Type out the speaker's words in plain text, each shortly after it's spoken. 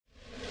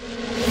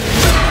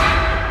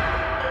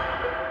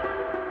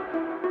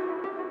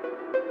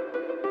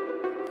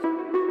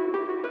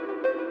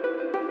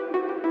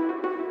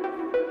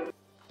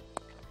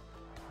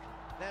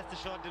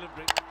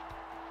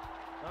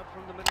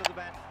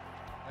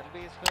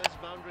be his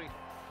first boundary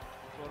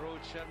for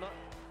Rohit Sharma.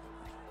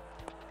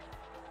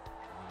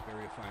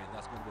 Very fine.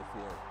 That's going to go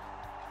 4.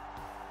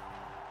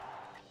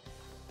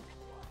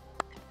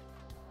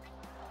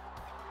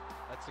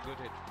 That's a good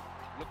hit.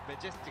 Look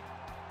majestic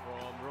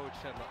from Rohit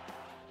Sharma.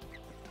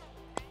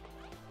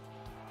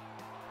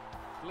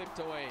 Flipped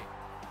away.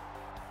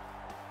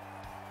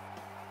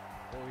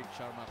 Rohit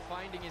Sharma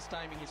finding his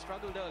timing. He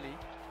struggled early.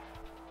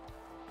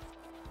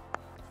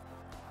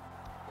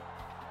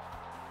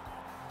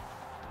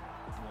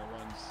 More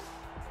runs.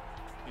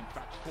 In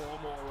fact, 4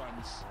 more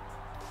runs.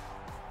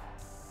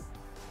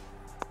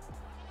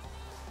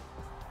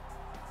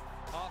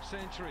 Half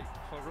century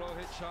for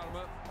Rohit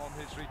Sharma on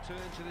his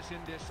return to this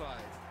India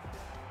side.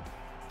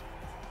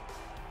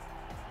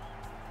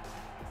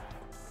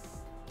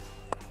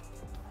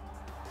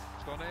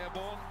 It's gone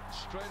airborne,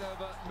 straight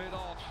over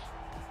mid-off.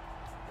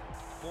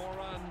 4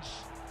 runs.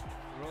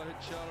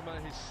 Rohit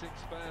Sharma, his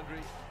 6th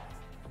boundary.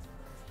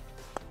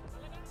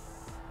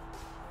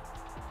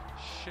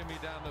 Shimmy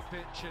down the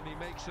pitch and he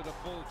makes it a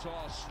full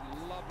toss.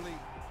 Lovely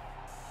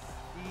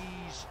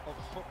ease of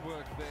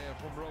footwork there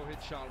from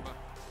Rohit Sharma.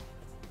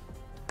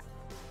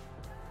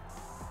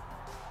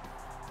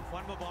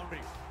 One more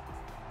boundary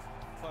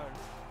for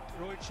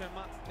Rohit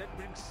Sharma. That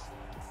brings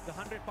the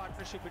 100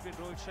 partnership between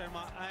Rohit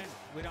Sharma and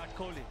Virat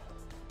Kohli.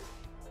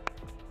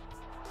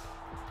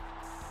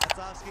 That's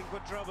asking for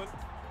trouble.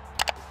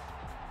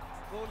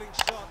 Bowling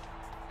shot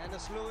and a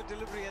slower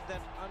delivery at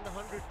that under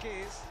 100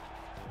 Ks.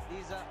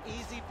 These are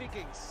easy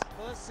pickings.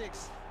 First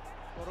 6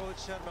 for Rohit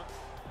Sharma.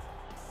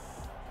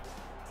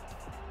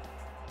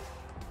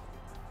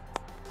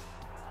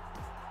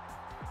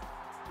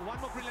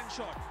 One more brilliant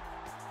shot.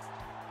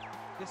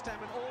 This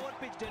time an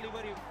over-pitch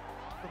delivery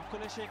from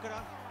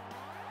Kuleshekara.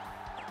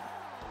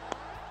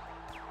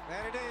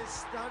 There it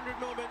is, the 100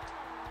 moment.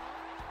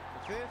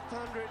 The 5th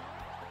 100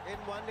 in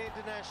one-day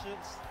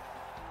internationals.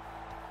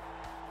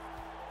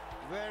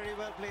 Very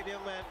well played,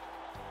 young man.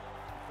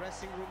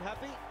 Dressing room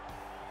happy.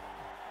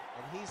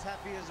 And he's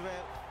happy as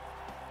well.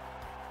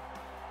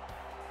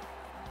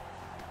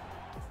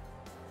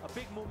 A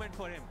big moment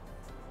for him.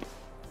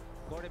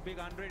 Got a big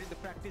 100 in the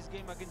practice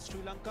game against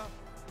Sri-Lanka.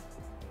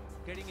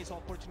 Getting his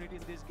opportunity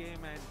in this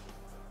game, and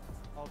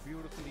how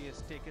beautifully he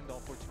has taken the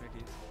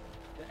opportunity.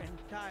 The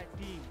entire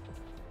team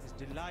is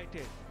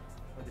delighted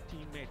for the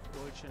teammate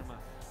Rohit Sharma.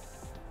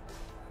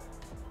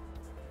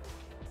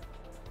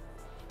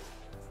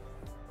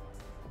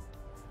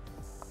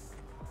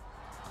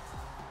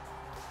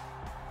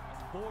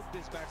 Both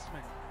these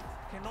batsmen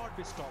cannot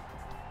be stopped.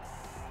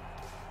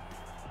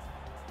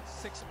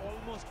 6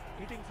 almost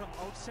hitting from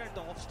outside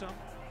the off stump,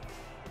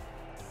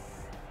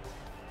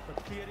 but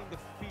clearing the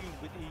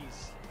field with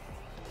ease.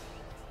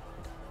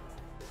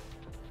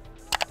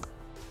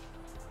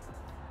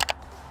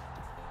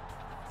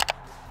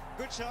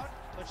 Good shot,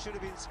 but should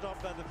have been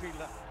stopped by the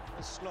fielder.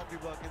 A sloppy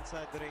work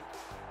inside the ring.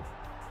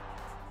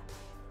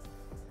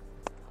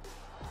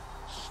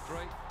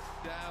 Straight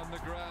down the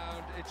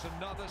ground, it's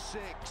another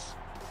 6.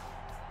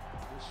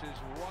 This is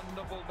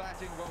wonderful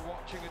batting we're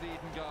watching at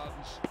Eden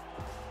Gardens.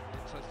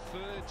 It's a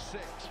 3rd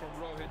 6 from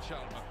Rohit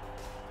Sharma.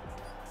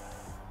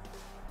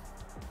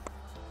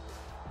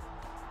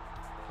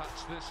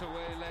 Puts this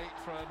away late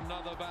for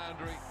another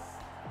boundary.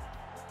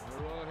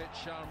 Rohit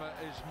Sharma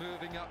is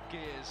moving up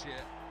gears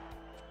here.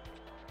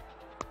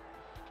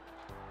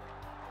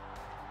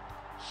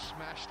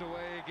 Smashed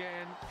away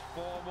again,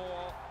 4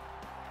 more.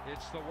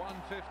 It's the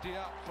 150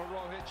 up for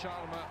Rohit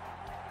Sharma.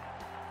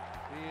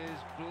 He is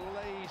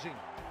blazing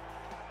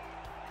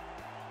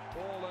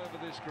all over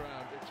this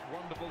ground. It's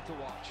wonderful to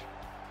watch.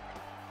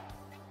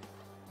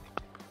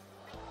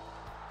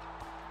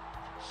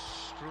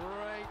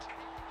 Straight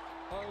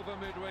over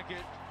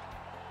mid-wicket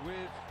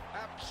with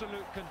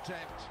absolute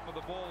contempt for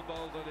the ball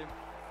bowled at him.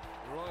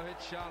 Rohit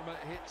Sharma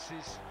hits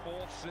his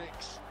 4th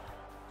 6.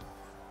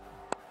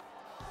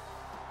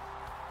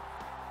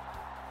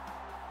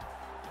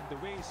 And the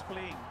way he's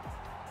playing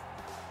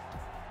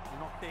will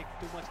not take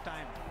too much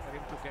time for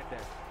him to get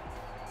there.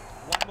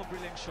 One more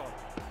brilliant shot.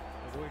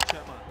 Rohit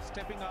Sharma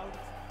stepping out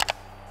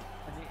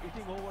and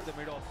hitting over the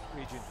mid-off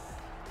region.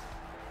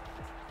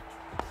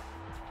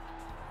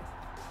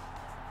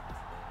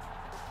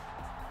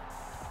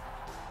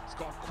 It's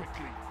gone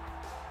quickly.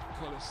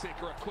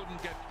 Kuleshekara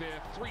couldn't get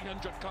there.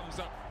 300 comes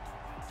up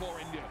for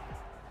India.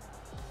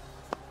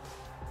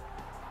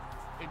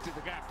 Into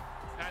the gap,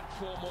 and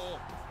 4 more.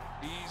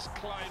 He's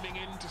climbing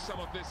into some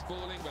of this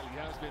bowling. Well, he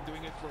has been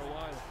doing it for a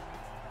while.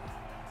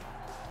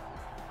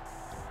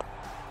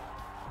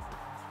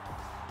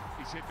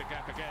 He's hit the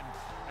gap again,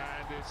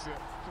 and it's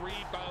 3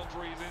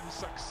 boundaries in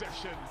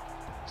succession.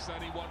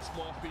 Sunny wants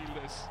more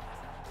fielders.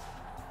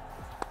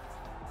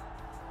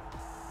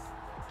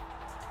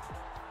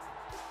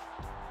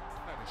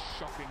 That is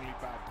shockingly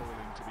bad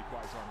bowling, to be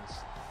quite honest.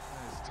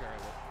 That is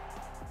terrible.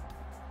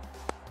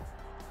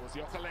 Was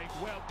the off the leg,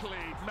 well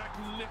played,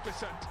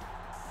 magnificent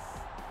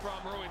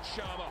from Rohit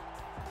Sharma.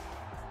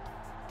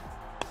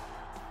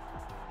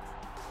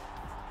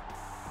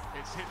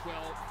 It's hit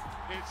well,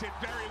 it's hit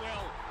very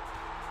well.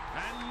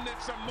 And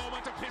it's a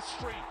moment of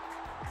history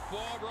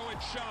for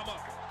Rohit Sharma.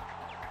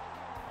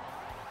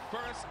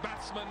 First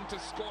batsman to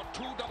score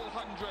 2 double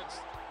hundreds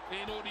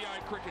in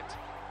ODI cricket.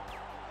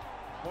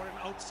 What an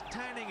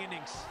outstanding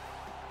innings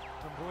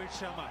from Rohit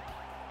Sharma.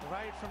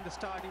 Right from the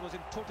start, he was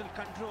in total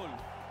control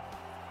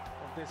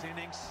of this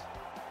innings.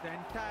 The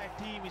entire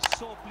team is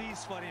so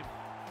pleased for him,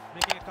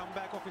 making a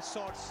comeback of his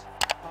sorts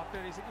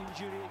after his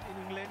injury in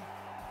England.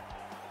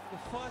 The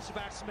first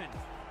batsman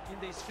in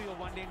the history of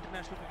one-day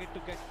international cricket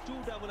to get 2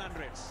 double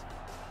hundreds.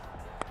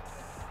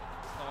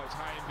 Oh, it's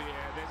high in the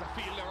air. There's a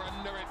fielder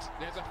under it.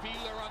 There's a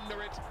fielder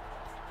under it.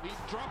 He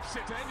drops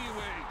it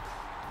anyway.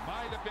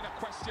 Might have been a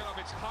question of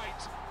its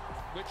height,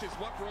 which is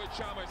what Rohit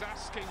Sharma is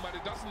asking, but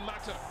it doesn't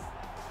matter.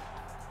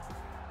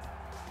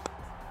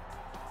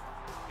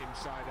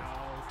 Inside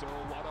out.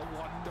 Oh, what a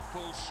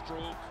wonderful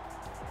stroke.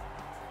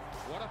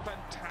 What a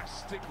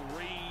fantastic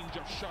range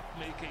of shot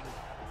making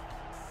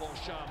for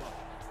Sharma.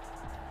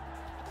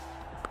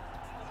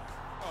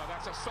 Oh,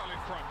 that's a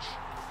solid crunch.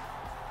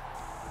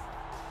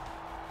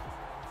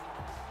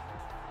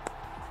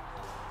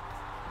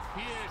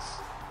 He is.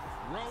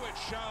 Rohit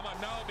Sharma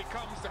now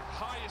becomes the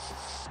highest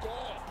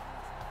score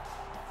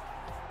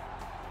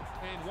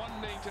in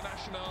one-day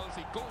internationals.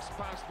 He goes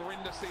past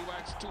Verinder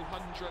Sehwag's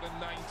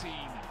 219.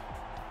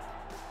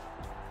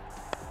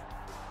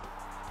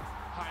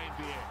 High in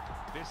the air.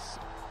 This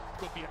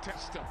could be a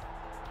tester.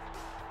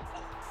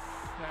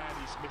 And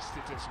he's missed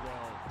it as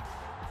well.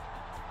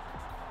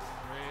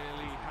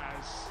 Really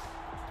has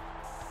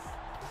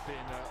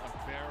been a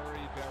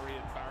very, very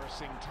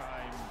embarrassing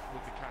time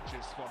with the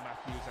catches for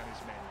Matthews and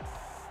his men.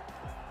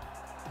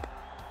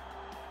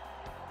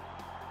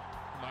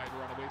 Might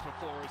run away for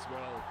 4 as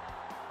well.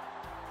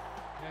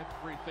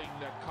 Everything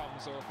that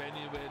comes off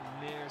anywhere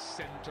near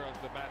center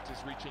of the bat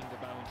is reaching the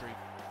boundary.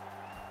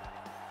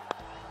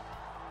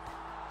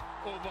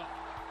 Over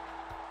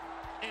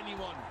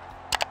anyone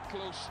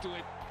close to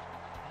it,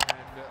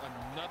 and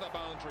another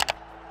boundary.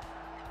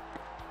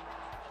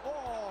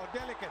 Oh,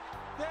 delicate,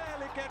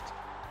 delicate,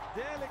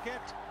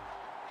 delicate.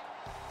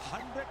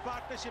 100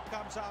 partnership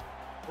comes up.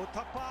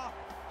 Uthappa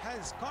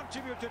has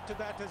contributed to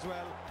that as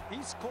well.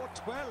 He scored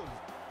 12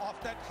 of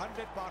that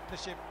 100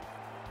 partnership.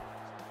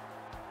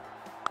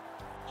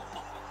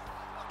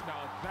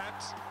 Now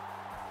that,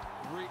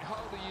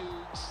 how do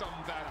you sum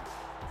that up?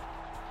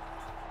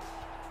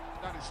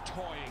 That is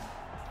toying.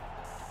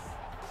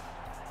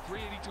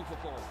 382 for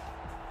 4.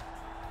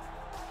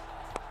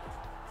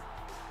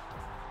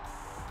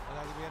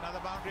 That'll be another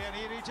boundary, and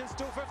he reaches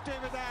 250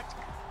 with that.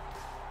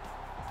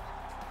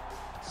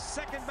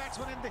 Second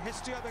batsman in the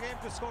history of the game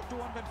to score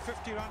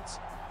 250 runs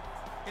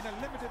in a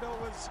limited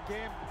overs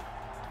game.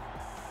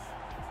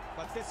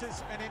 But this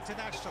is an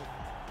international.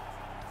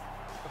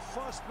 The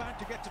first man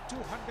to get to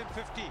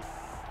 250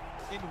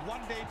 in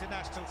one-day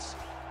internationals.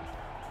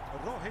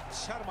 Rohit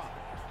Sharma.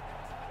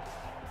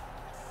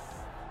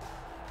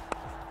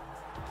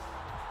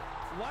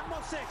 One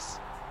more 6.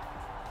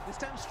 This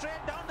time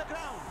straight down the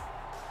ground.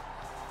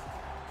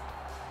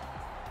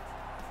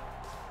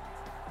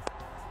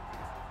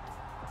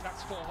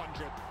 That's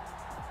 400.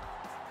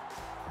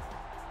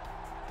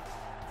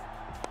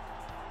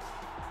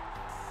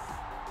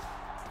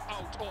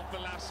 Out of the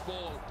last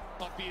ball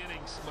of the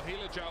innings.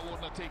 Mahela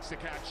Jayawardene takes the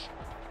catch.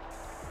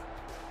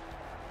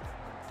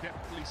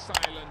 Deftly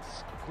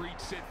silence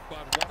greets it,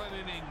 but what an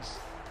innings.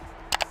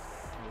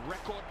 A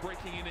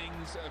record-breaking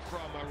innings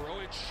from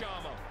Rohit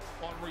Sharma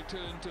on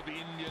return to the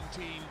Indian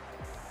team.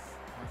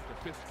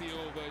 After 50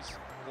 overs,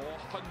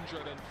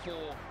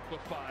 404 for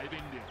 5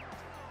 India.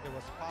 There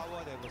was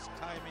power, there was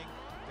timing,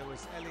 there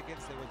was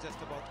elegance, there was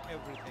just about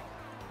everything.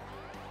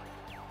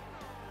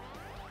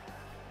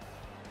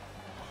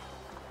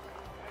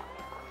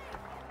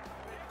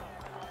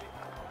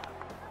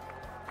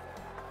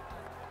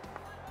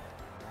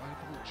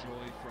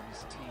 Joy from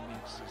his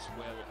teammates as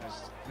well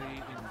as they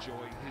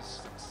enjoy his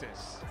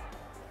success.